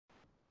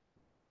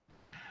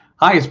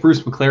Hi, it's Bruce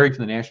McClary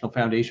from the National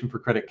Foundation for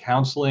Credit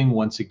Counseling.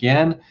 Once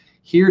again,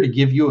 here to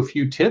give you a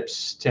few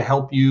tips to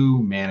help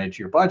you manage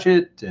your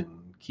budget and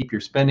keep your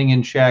spending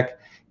in check,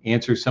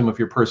 answer some of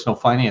your personal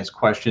finance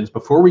questions.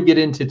 Before we get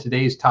into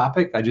today's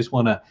topic, I just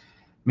want to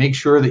make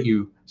sure that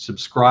you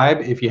subscribe.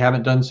 If you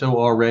haven't done so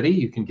already,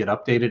 you can get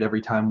updated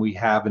every time we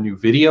have a new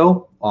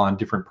video on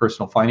different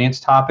personal finance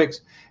topics.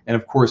 And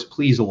of course,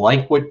 please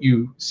like what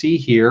you see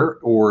here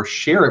or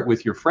share it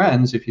with your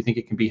friends if you think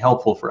it can be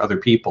helpful for other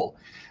people.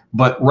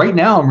 But right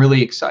now I'm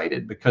really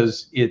excited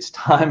because it's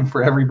time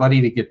for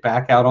everybody to get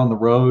back out on the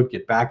road,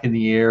 get back in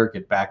the air,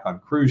 get back on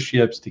cruise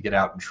ships, to get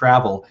out and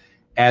travel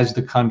as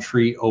the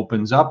country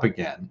opens up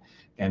again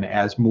and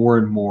as more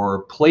and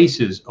more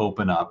places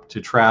open up to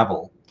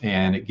travel.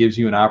 And it gives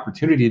you an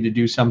opportunity to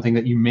do something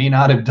that you may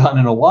not have done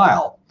in a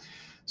while.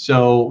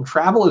 So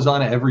travel is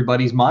on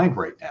everybody's mind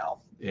right now.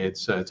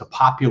 It's a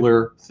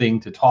popular thing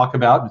to talk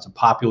about. It's a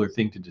popular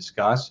thing to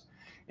discuss.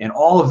 And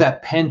all of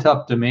that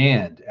pent-up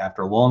demand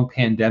after a long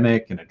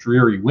pandemic and a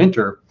dreary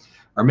winter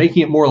are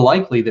making it more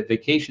likely that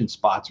vacation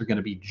spots are going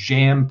to be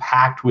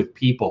jam-packed with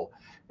people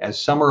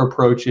as summer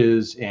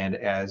approaches and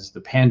as the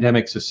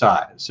pandemic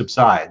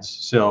subsides.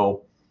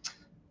 So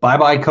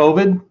bye-bye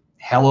COVID,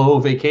 hello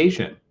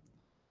vacation.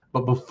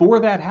 But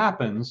before that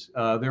happens,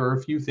 there are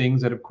a few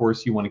things that, of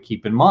course, you want to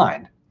keep in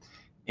mind.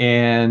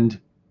 And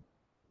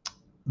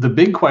the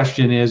big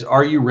question is,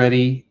 are you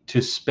ready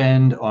to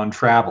spend on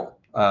travel?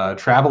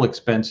 Travel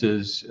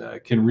expenses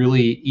can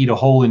really eat a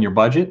hole in your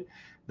budget.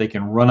 They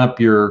can run up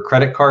your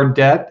credit card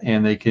debt,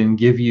 and they can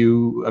give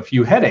you a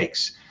few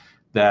headaches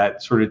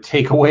that sort of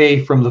take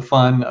away from the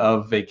fun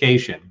of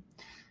vacation.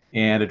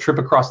 And a trip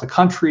across the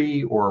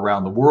country or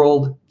around the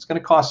world, it's going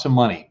to cost some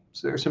money.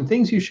 So there are some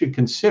things you should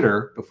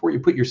consider before you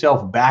put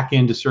yourself back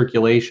into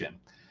circulation.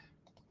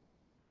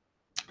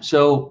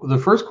 So the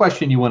first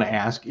question you want to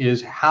ask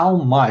is, how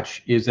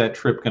much is that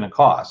trip going to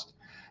cost?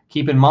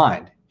 Keep in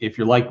mind, if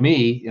you're like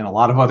me and a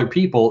lot of other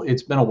people,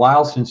 it's been a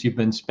while since you've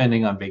been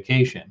spending on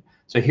vacation.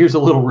 So here's a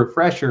little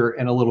refresher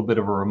and a little bit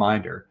of a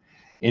reminder.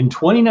 In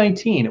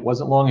 2019, it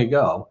wasn't long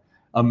ago,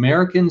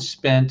 Americans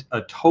spent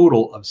a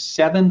total of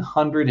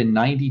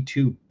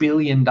 $792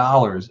 billion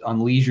on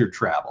leisure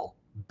travel.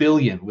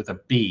 Billion with a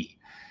B.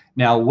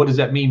 Now, what does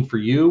that mean for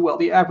you? Well,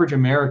 the average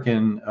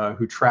American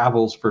who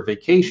travels for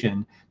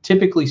vacation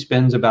typically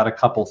spends about a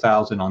couple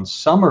thousand on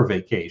summer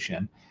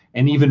vacation,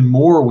 and even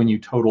more when you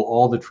total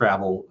all the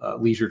travel,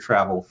 leisure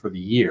travel for the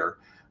year.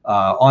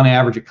 On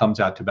average, it comes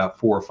out to about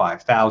 $4,000 or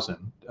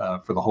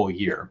 $5,000 for the whole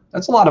year.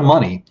 That's a lot of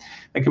money.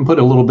 That can put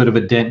a little bit of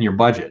a dent in your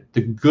budget.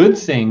 The good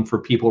thing for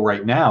people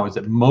right now is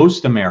that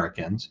most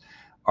Americans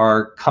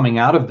are coming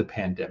out of the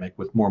pandemic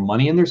with more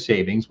money in their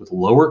savings, with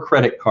lower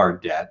credit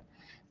card debt,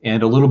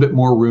 and a little bit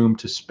more room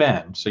to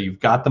spend. So you've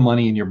got the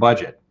money in your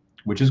budget,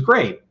 which is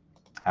great.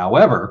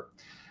 However,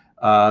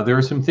 there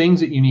are some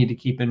things that you need to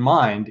keep in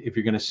mind if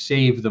you're going to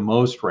save the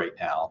most right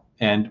now.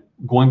 And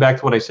going back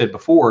to what I said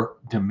before,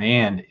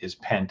 demand is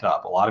pent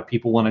up. A lot of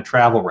people want to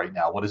travel right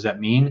now. What does that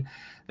mean?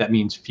 That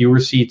means fewer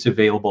seats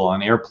available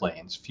on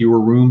airplanes,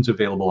 fewer rooms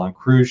available on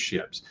cruise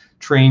ships.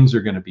 Trains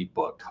are going to be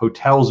booked.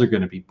 Hotels are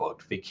going to be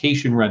booked.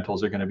 Vacation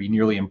rentals are going to be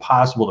nearly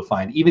impossible to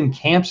find. Even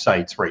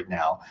campsites right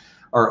now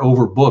are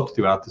overbooked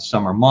throughout the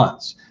summer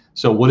months.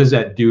 So what does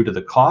that do to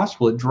the cost?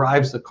 Well, it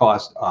drives the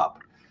cost up.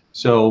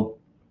 So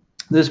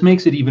this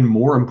makes it even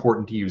more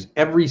important to use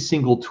every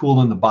single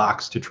tool in the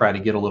box to try to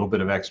get a little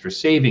bit of extra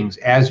savings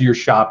as you're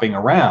shopping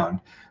around.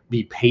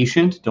 Be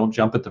patient. Don't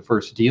jump at the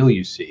first deal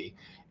you see.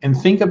 And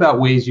think about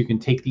ways you can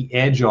take the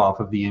edge off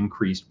of the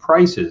increased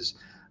prices,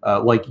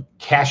 like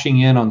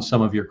cashing in on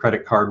some of your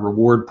credit card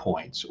reward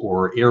points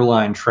or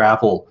airline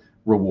travel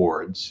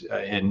rewards.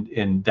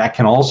 And that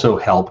can also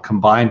help,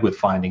 combined with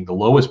finding the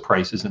lowest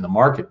prices in the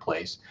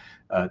marketplace,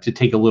 to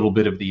take a little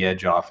bit of the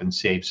edge off and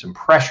save some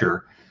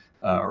pressure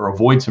or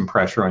avoid some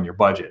pressure on your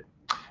budget.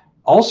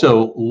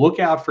 Also, look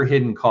out for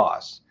hidden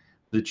costs.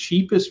 The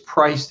cheapest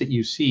price that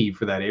you see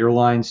for that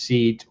airline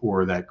seat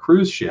or that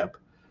cruise ship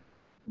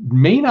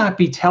may not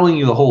be telling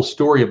you the whole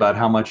story about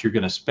how much you're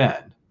going to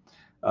spend.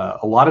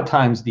 A lot of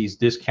times these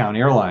discount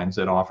airlines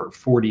that offer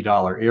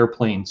 $40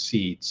 airplane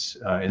seats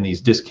and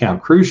these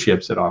discount cruise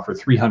ships that offer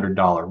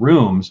 $300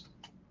 rooms,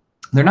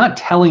 they're not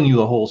telling you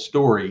the whole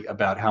story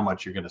about how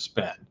much you're going to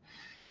spend.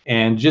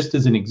 And just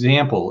as an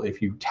example,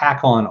 if you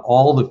tack on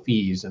all the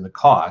fees and the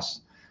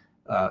costs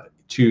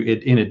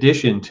in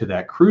addition to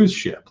that cruise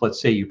ship, let's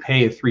say you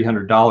pay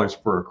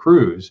 $300 for a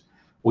cruise,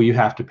 well, you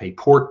have to pay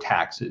port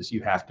taxes,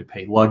 you have to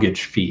pay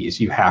luggage fees,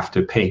 you have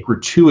to pay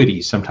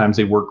gratuities. Sometimes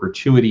they work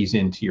gratuities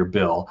into your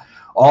bill.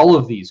 All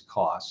of these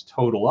costs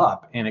total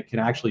up, and it can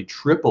actually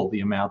triple the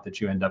amount that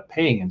you end up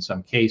paying in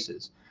some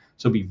cases.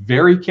 So be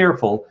very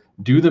careful.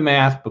 Do the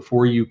math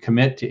before you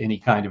commit to any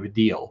kind of a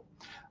deal.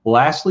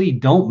 Lastly,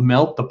 don't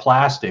melt the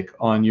plastic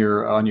on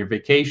your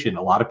vacation.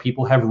 A lot of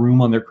people have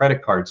room on their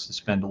credit cards to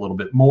spend a little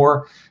bit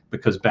more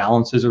because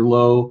balances are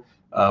low.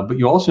 but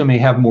you also may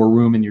have more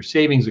room in your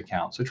savings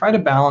account. So try to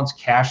balance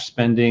cash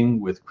spending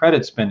with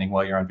credit spending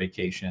while you're on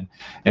vacation,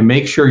 and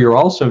make sure you're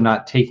also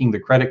not taking the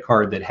credit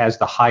card that has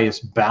the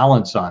highest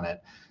balance on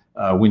it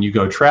when you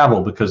go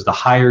travel, because the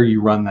higher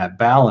you run that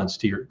balance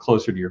to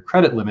closer to your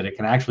credit limit, it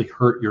can actually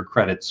hurt your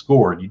credit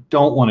score. And you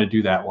don't want to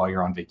do that while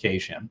you're on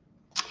vacation.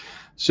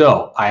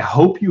 So I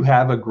hope you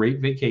have a great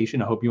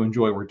vacation. I hope you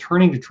enjoy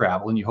returning to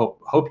travel, and you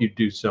hope you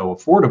do so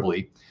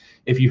affordably.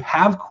 If you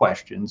have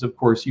questions, of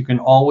course, you can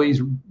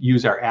always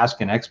use our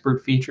Ask an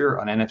Expert feature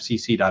on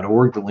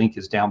nfcc.org. The link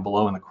is down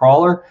below in the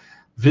crawler.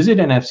 Visit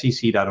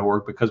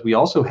nfcc.org because we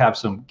also have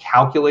some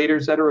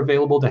calculators that are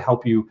available to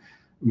help you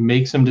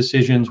make some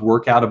decisions,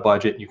 work out a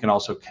budget. You can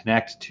also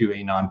connect to a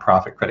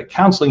nonprofit credit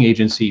counseling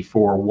agency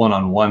for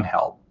one-on-one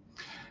help.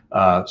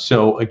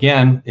 So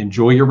again,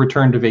 enjoy your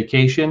return to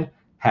vacation.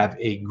 Have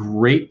a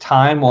great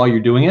time while you're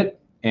doing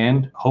it,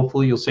 and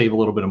hopefully you'll save a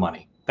little bit of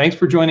money. Thanks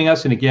for joining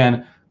us. And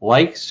again,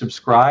 like,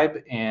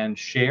 subscribe, and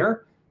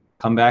share.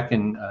 Come back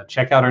and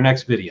check out our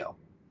next video.